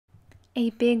A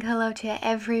big hello to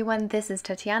everyone, this is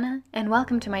Tatyana, and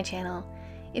welcome to my channel.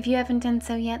 If you haven't done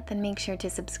so yet, then make sure to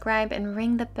subscribe and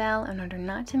ring the bell in order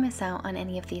not to miss out on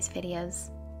any of these videos.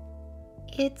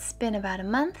 It's been about a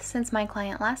month since my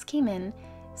client last came in,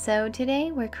 so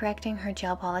today we're correcting her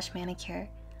gel polish manicure.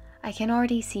 I can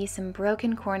already see some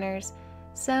broken corners,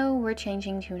 so we're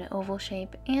changing to an oval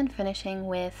shape and finishing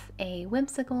with a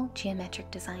whimsical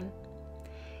geometric design.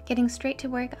 Getting straight to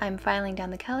work, I'm filing down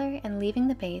the color and leaving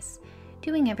the base,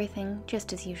 doing everything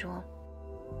just as usual.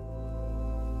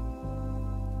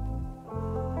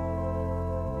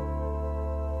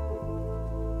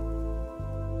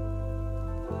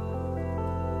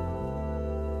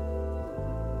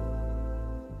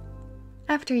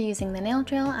 After using the nail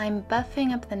drill, I'm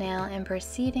buffing up the nail and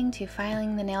proceeding to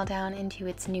filing the nail down into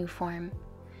its new form.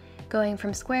 Going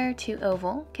from square to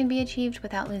oval can be achieved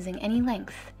without losing any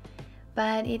length,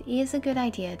 but it is a good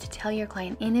idea to tell your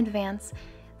client in advance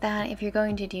that if you're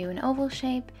going to do an oval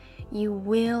shape, you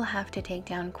will have to take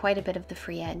down quite a bit of the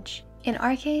free edge. In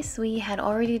our case, we had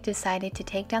already decided to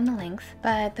take down the length,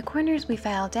 but the corners we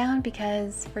filed down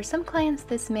because for some clients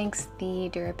this makes the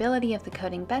durability of the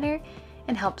coating better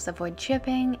and helps avoid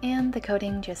chipping, and the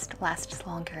coating just lasts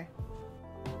longer.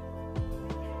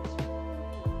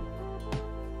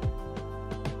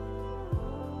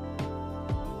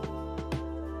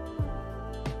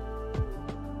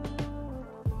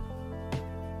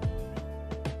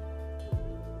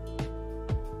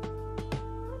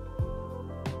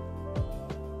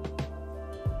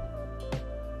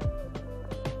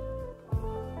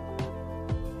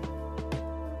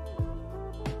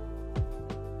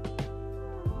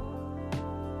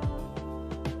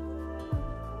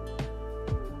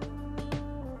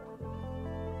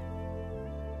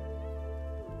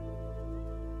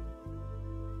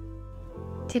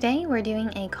 Today we're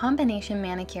doing a combination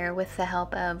manicure with the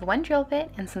help of one drill bit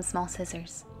and some small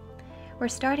scissors. We're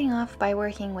starting off by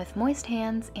working with moist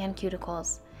hands and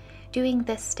cuticles. Doing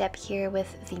this step here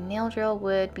with the nail drill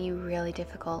would be really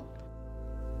difficult.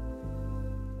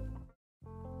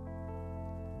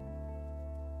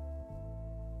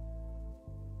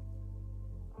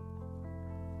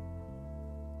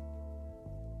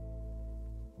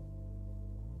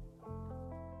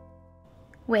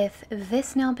 With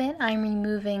this nail bit, I'm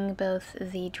removing both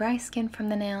the dry skin from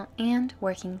the nail and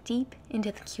working deep into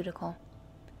the cuticle.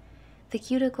 The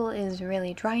cuticle is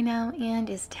really dry now and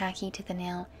is tacky to the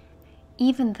nail,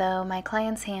 even though my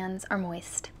client's hands are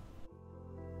moist.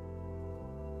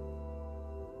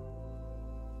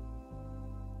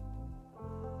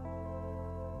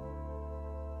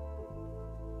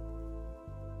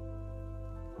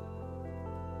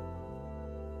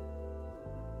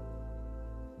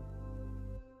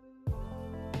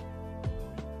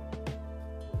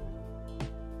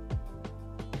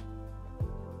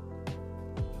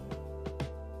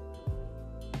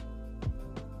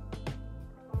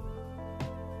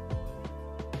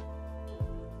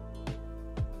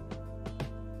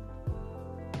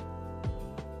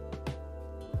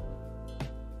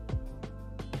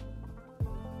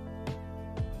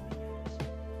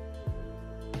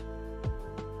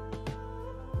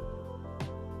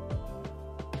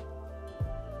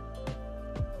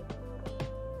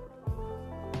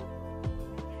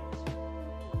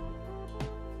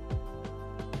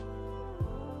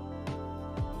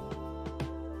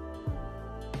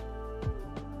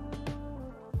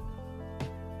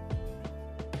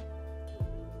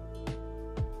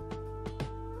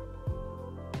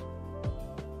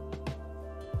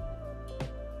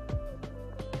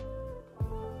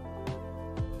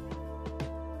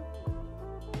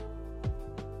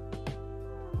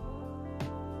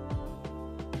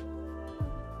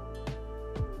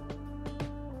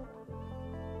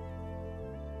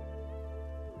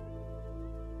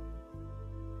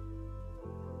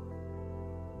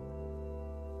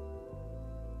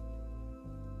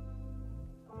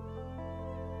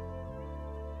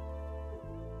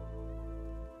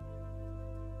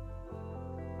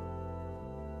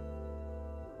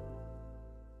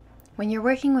 When you're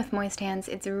working with moist hands,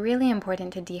 it's really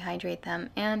important to dehydrate them,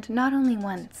 and not only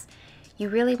once. You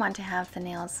really want to have the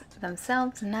nails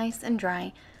themselves nice and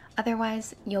dry,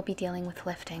 otherwise you'll be dealing with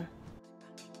lifting.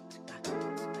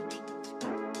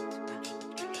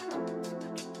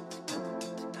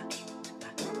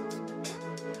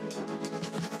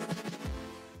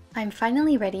 I'm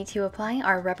finally ready to apply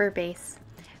our rubber base.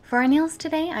 For our nails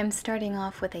today, I'm starting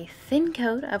off with a thin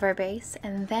coat of our base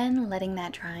and then letting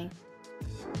that dry.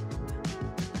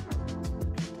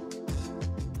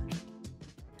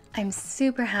 I'm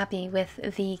super happy with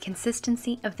the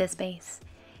consistency of this base.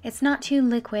 It's not too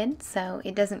liquid, so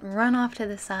it doesn't run off to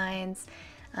the sides.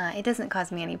 It doesn't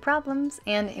cause me any problems,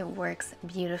 and it works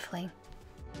beautifully.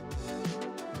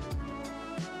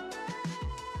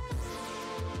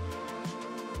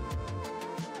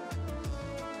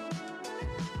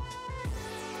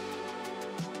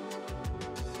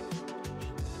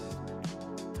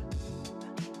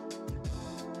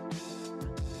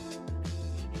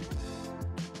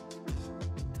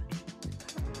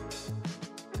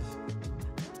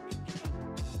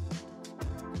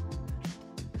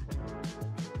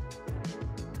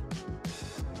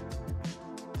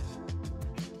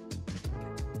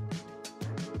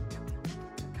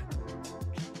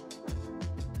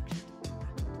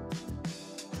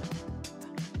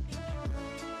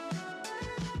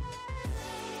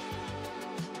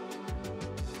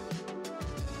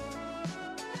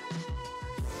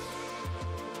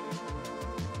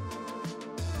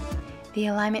 The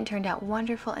alignment turned out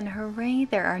wonderful, and hooray,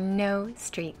 there are no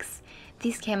streaks.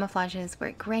 These camouflages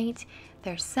work great,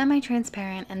 they're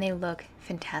semi-transparent, and they look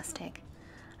fantastic.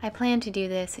 I plan to do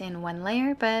this in one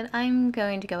layer, but I'm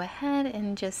going to go ahead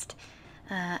and just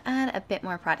add a bit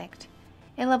more product.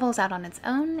 It levels out on its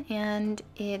own, and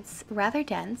it's rather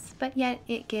dense, but yet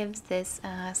it gives this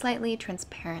slightly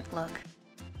transparent look.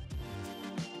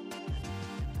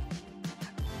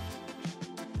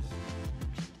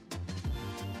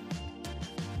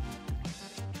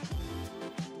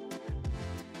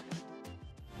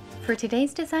 For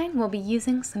today's design, we'll be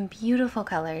using some beautiful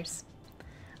colors.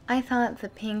 I thought the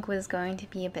pink was going to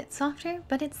be a bit softer,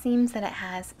 but it seems that it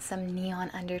has some neon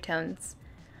undertones.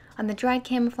 On the dried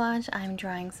camouflage, I'm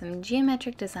drawing some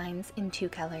geometric designs in 2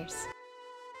 colors.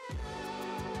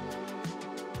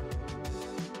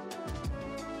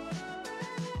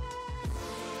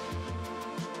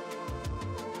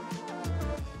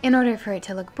 In order for it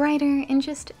to look brighter and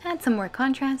just add some more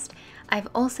contrast, I've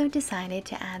also decided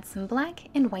to add some black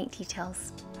and white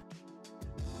details.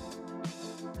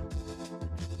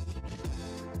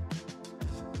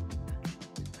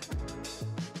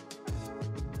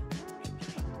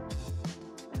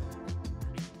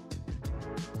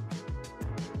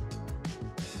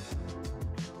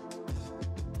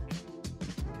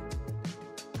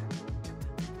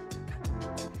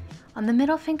 On the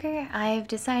middle finger, I've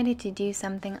decided to do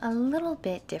something a little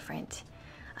bit different.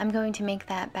 I'm going to make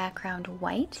that background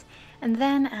white and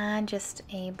then add just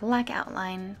a black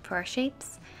outline for our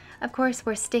shapes. Of course,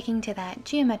 we're sticking to that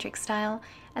geometric style,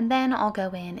 and then I'll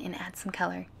go in and add some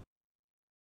color.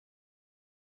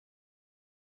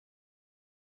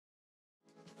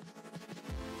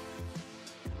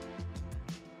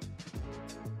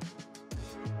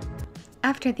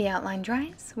 After the outline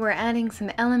dries, we're adding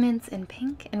some elements in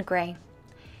pink and gray.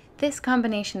 This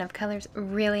combination of colors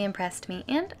really impressed me,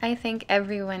 and I think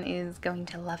everyone is going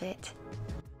to love it.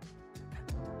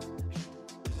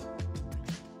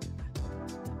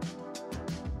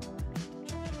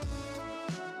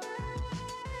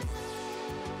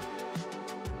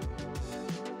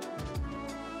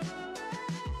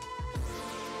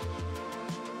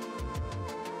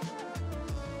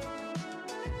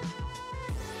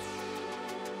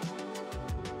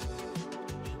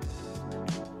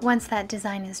 Once that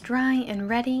design is dry and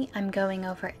ready, I'm going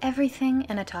over everything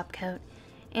in a top coat.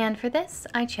 And for this,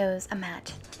 I chose a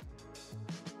matte.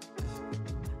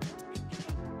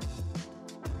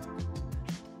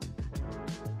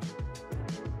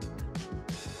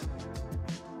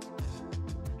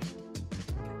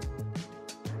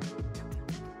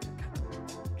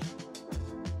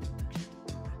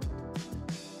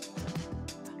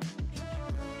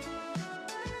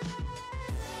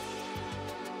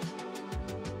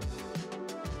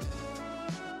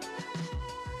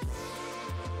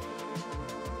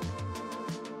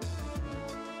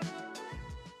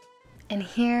 And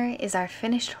here is our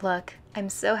finished look. I'm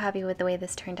so happy with the way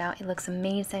this turned out. It looks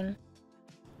amazing.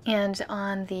 And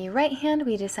on the right hand,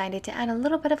 we decided to add a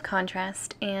little bit of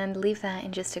contrast and leave that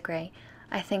in just a gray.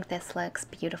 I think this looks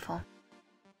beautiful.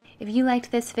 If you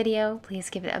liked this video, please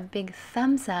give it a big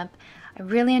thumbs up. I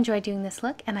really enjoyed doing this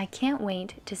look, and I can't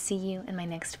wait to see you in my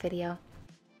next video.